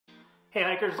Hey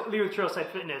hikers, Lee with Trailside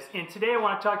Fitness, and today I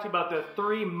want to talk to you about the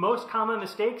 3 most common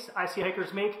mistakes I see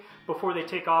hikers make before they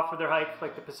take off for their hike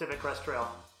like the Pacific Crest Trail.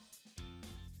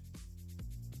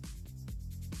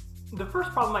 The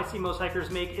first problem I see most hikers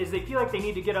make is they feel like they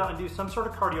need to get out and do some sort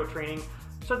of cardio training,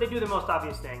 so they do the most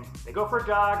obvious thing. They go for a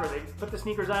jog or they put the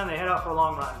sneakers on and they head out for a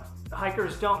long run. The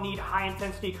hikers don't need high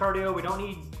intensity cardio, we don't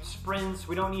need sprints,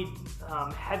 we don't need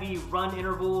heavy run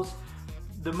intervals.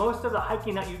 The most of the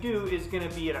hiking that you do is going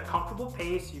to be at a comfortable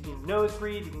pace. You can nose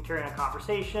breathe, you can carry on a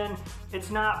conversation.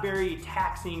 It's not very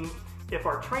taxing. If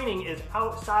our training is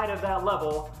outside of that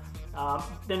level,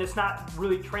 then it's not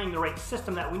really training the right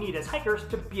system that we need as hikers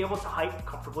to be able to hike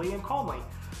comfortably and calmly.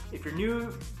 If you're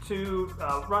new to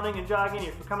running and jogging,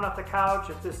 if you're coming off the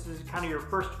couch, if this is kind of your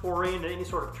first foray into any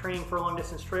sort of training for a long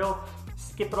distance trail,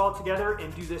 skip it all together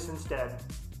and do this instead.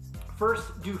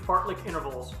 First, do fartlek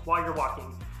intervals while you're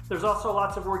walking. There's also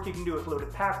lots of work you can do with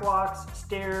loaded pack walks,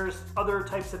 stairs, other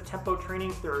types of tempo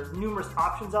training. There are numerous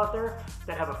options out there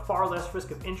that have a far less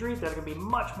risk of injury that are going to be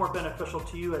much more beneficial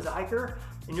to you as a hiker,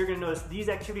 and you're going to notice these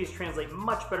activities translate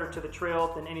much better to the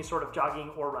trail than any sort of jogging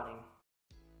or running.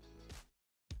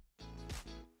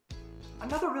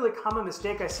 Another really common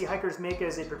mistake I see hikers make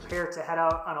as they prepare to head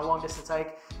out on a long distance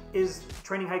hike is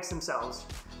training hikes themselves.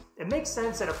 It makes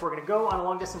sense that if we're going to go on a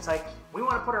long distance hike, we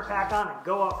want to put our pack on and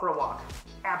go out for a walk.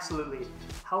 Absolutely.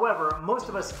 However, most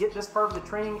of us get this part of the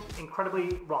training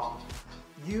incredibly wrong.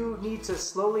 You need to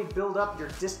slowly build up your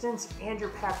distance and your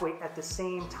pack weight at the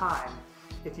same time.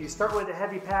 If you start with a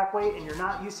heavy pack weight and you're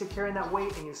not used to carrying that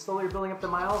weight and you slowly are building up the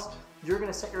miles, you're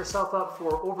going to set yourself up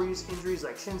for overuse injuries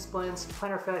like shin splints,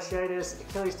 plantar fasciitis,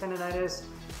 Achilles tendonitis,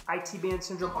 IT band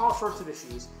syndrome, all sorts of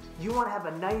issues. You want to have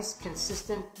a nice,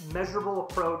 consistent, measurable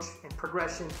approach and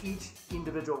progression each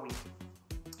individual week.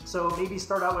 So maybe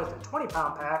start out with a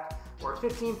 20-pound pack or a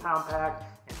 15-pound pack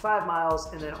and 5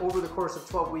 miles, and then over the course of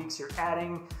 12 weeks, you're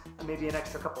adding maybe an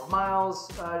extra couple of miles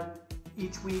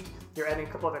each week. You're adding a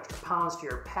couple of extra pounds to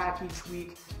your pack each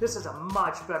week. This is a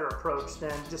much better approach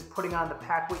than just putting on the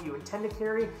pack weight you intend to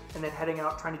carry and then heading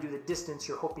out trying to do the distance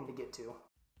you're hoping to get to.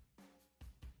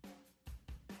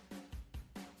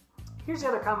 Here's the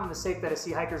other common mistake that I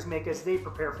see hikers make as they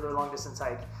prepare for their long distance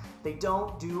hike. They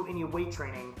don't do any weight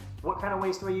training. What kind of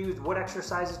weights do I use? What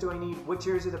exercises do I need? Which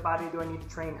areas of the body do I need to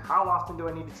train? How often do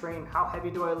I need to train? How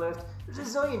heavy do I lift? There's a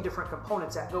zillion different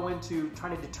components that go into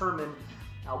trying to determine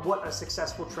what a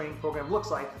successful training program looks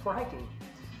like for hiking.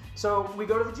 So we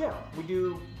go to the gym. We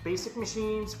do basic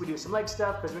machines. We do some leg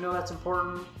stuff because we know that's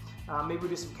important. Maybe we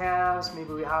do some calves.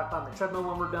 Maybe we hop on the treadmill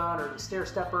when we're done, or the stair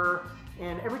stepper.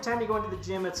 And every time you go into the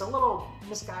gym, it's a little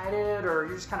misguided, or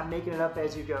you're just kind of making it up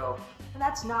as you go. And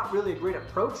that's not really a great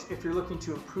approach if you're looking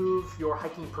to improve your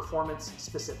hiking performance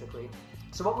specifically.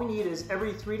 So what we need is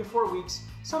every 3 to 4 weeks,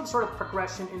 some sort of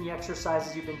progression in the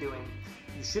exercises you've been doing.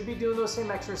 You should be doing those same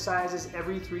exercises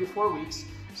every 3 to 4 weeks.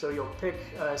 So you'll pick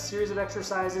a series of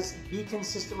exercises, be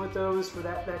consistent with those for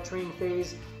that training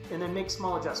phase, and then make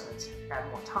small adjustments. Add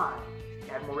more time,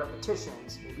 add more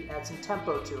repetitions, maybe add some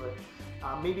tempo to it.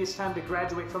 Maybe it's time to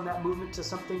graduate from that movement to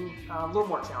something a little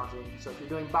more challenging. So if you're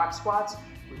doing box squats,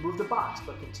 remove the box,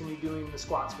 but continue doing the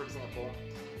squats, for example.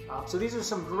 So these are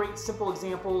some great simple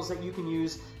examples that you can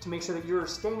use to make sure that you're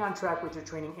staying on track with your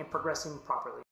training and progressing properly.